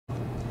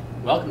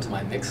Welcome to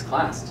my mixed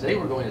class. Today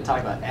we're going to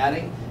talk about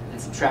adding and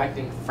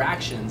subtracting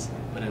fractions,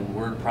 but in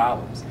word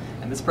problems.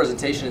 And this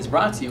presentation is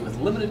brought to you with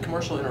limited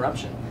commercial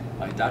interruption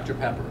by Dr.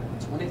 Pepper,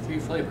 23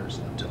 flavors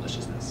of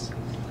deliciousness.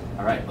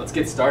 All right, let's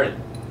get started.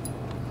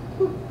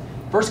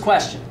 First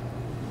question.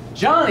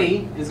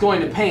 Johnny is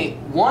going to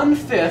paint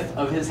 1/5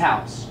 of his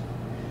house.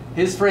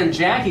 His friend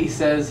Jackie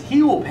says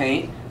he will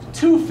paint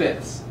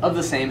 2/5 of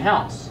the same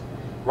house.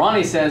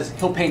 Ronnie says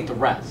he'll paint the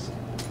rest.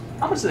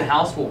 How much of the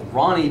house will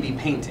Ronnie be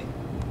painting?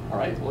 All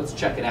right, well, let's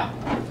check it out.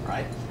 All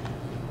right.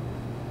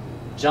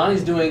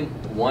 Johnny's doing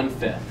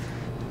 1/5.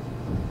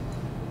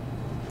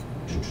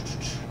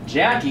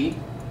 Jackie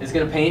is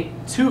going to paint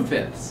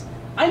 2/5.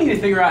 I need to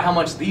figure out how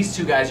much these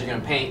two guys are going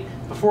to paint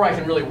before I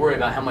can really worry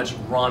about how much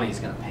Ronnie's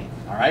going to paint.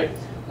 All right,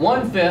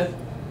 1/5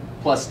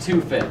 plus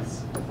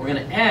 2/5. We're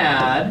going to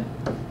add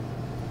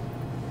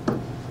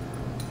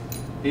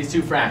these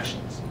two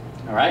fractions.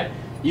 All right.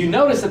 You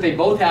notice that they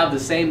both have the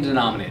same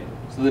denominator,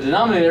 so the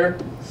denominator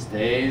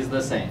stays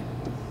the same.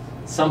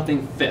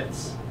 Something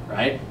fifths,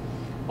 right?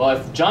 Well,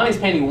 if Johnny's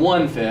painting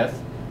 1/5,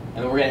 and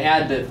then we're going to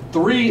add the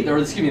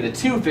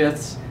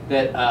 2/5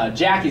 that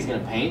Jackie's going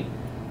to paint,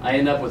 I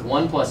end up with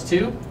 1 plus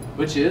 2,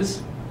 which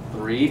is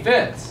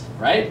 3/5,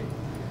 right?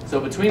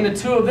 So between the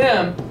two of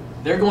them,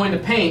 they're going to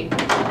paint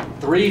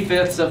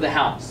 3/5 of the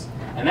house.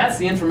 And that's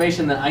the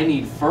information that I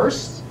need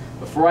first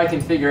before I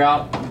can figure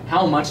out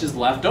how much is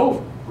left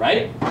over,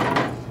 right?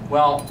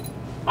 Well,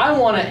 I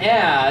want to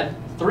add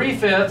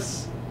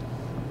 3/5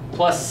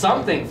 plus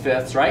something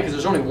fifths, right? Because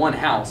there's only one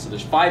house, so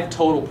there's 5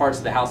 total parts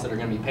of the house that are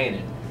going to be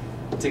painted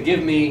to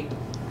give me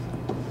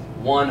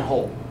one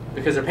whole,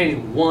 because they're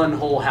painting one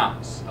whole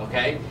house,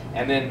 okay?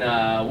 And then,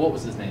 what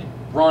was his name?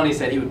 Ronnie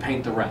said he would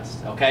paint the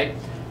rest, okay?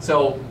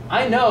 So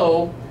I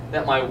know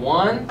that my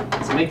 1,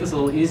 to make this a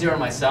little easier on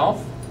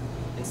myself,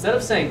 instead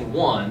of saying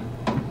 1,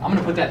 I'm going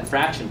to put that in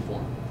fraction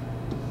form.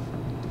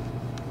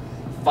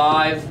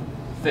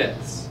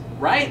 5/5,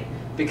 right?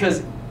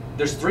 Because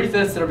there's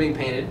 3/5 that are being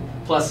painted,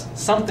 plus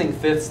something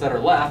fifths that are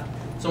left.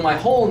 So my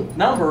whole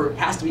number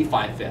has to be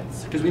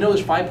 5/5, because we know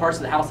there's 5 parts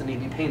of the house that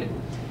need to be painted.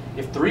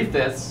 If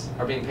 3/5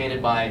 are being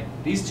painted by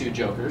these two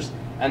jokers,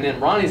 and then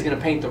Ronnie's going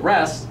to paint the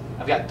rest,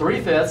 I've got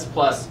 3/5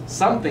 plus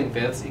something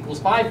fifths equals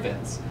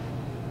 5/5.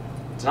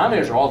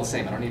 Denominators are all the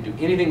same. I don't need to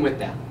do anything with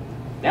that.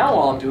 Now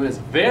all I'm doing is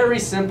very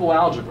simple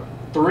algebra.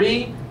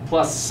 3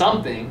 plus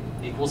something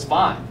equals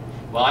 5.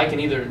 Well, I can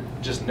either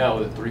just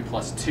know that 3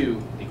 plus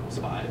 2 equals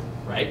 5,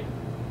 right?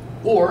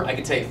 Or I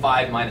could take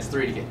 5 minus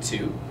 3 to get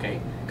 2, okay?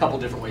 A couple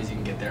different ways you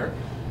can get there.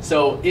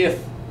 So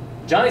if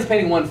Johnny's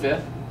painting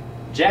 1/5,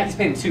 Jackie's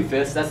painting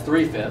 2/5, that's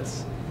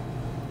 3/5.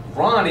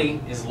 Ronnie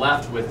is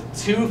left with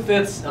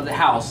 2/5 of the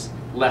house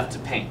left to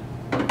paint.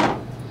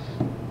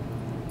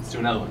 Let's do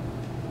another one.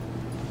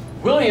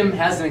 William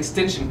has an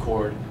extension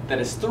cord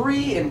that is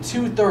 3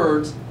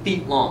 2/3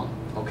 feet long,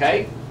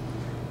 okay?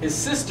 His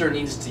sister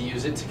needs to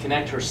use it to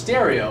connect her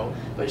stereo,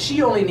 but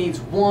she only needs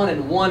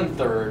 1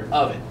 1/3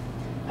 of it.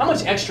 How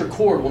much extra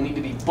cord will need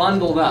to be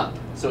bundled up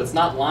so it's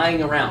not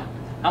lying around?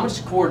 How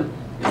much cord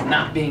is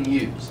not being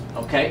used,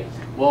 okay?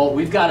 Well,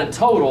 we've got a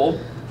total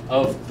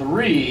of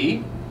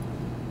 3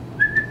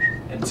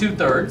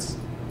 2/3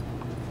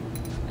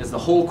 is the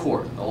whole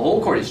cord. The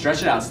whole cord, you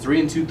stretch it out, it's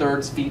 3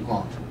 2/3 feet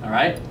long, all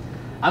right?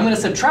 I'm going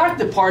to subtract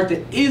the part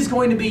that is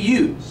going to be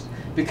used,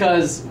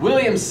 because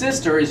William's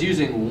sister is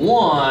using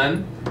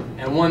 1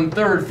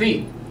 1/3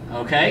 feet,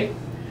 okay?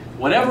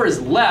 Whatever is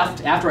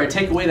left after I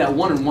take away that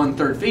 1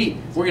 1/3 feet,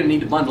 we're going to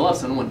need to bundle up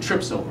so no one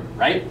trips over it,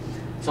 right?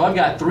 So I've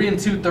got 3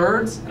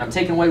 2/3, and I'm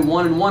taking away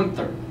 1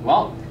 1/3.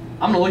 Well,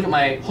 I'm going to look at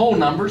my whole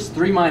numbers.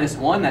 3 minus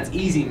 1, that's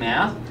easy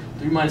math.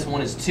 3 minus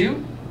 1 is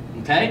 2,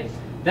 okay?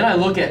 Then I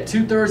look at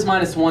 2/3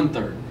 minus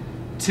 1/3.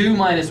 2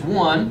 minus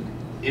 1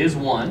 is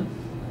 1.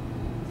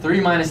 3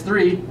 minus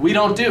 3, we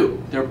don't do.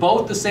 They're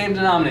both the same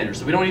denominator,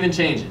 so we don't even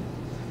change it.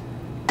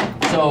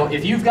 So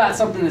if you've got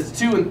something that's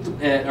 3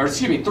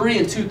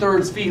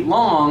 2/3 feet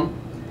long,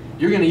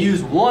 you're going to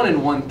use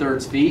 1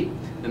 1/3 feet.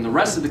 Then the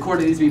rest of the cord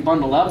that needs to be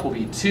bundled up will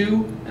be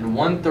 2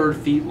 1/3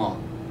 feet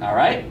long. All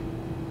right?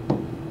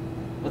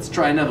 Let's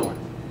try another one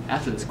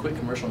after this quick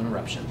commercial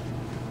interruption.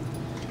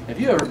 Have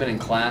you ever been in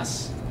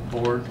class,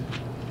 bored,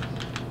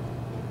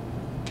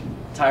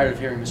 tired of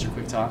hearing Mr.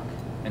 Quick talk,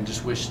 and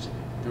just wished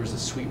there was a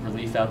sweet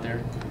relief out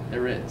there?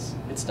 There is.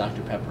 It's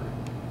Dr. Pepper.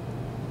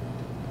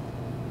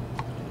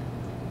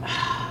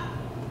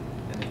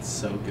 And it's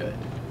so good.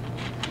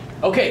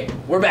 Okay,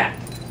 we're back.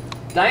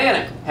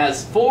 Diana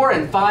has 4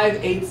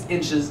 5/8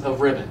 inches of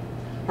ribbon.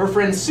 Her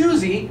friend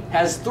Susie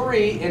has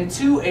 3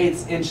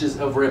 2/8 inches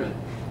of ribbon.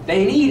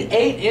 They need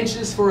 8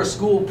 inches for a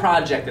school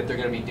project that they're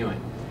going to be doing.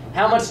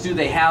 How much do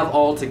they have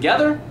all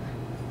together?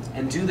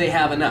 And do they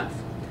have enough?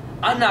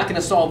 I'm not going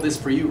to solve this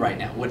for you right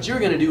now. What you're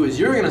going to do is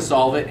you're going to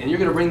solve it, and you're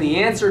going to bring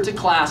the answer to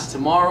class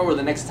tomorrow or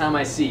the next time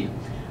I see you.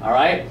 All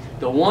right?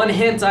 The one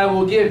hint I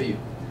will give you,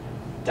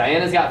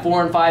 Diana's got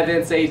 4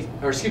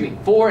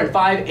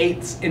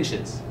 5/8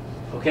 inches.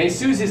 Okay,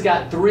 Susie's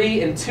got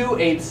 3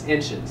 2/8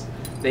 inches.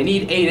 They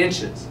need 8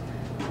 inches.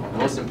 The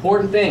most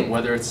important thing,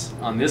 whether it's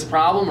on this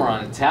problem or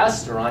on a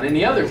test or on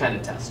any other kind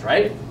of test,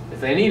 right?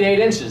 If they need 8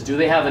 inches, do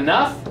they have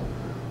enough?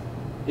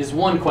 Is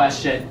one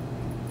question.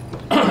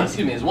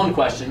 Excuse me, is one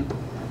question.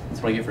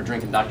 That's what I get for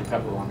drinking Dr.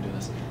 Pepper while I'm doing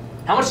this.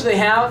 How much do they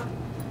have?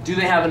 Do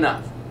they have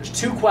enough? There's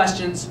 2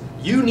 questions.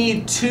 You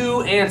need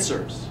 2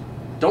 answers.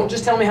 Don't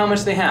just tell me how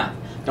much they have.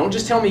 Don't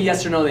just tell me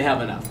yes or no they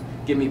have enough.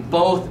 Give me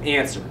both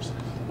answers.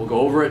 We'll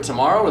go over it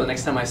tomorrow or the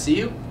next time I see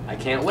you. I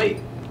can't wait.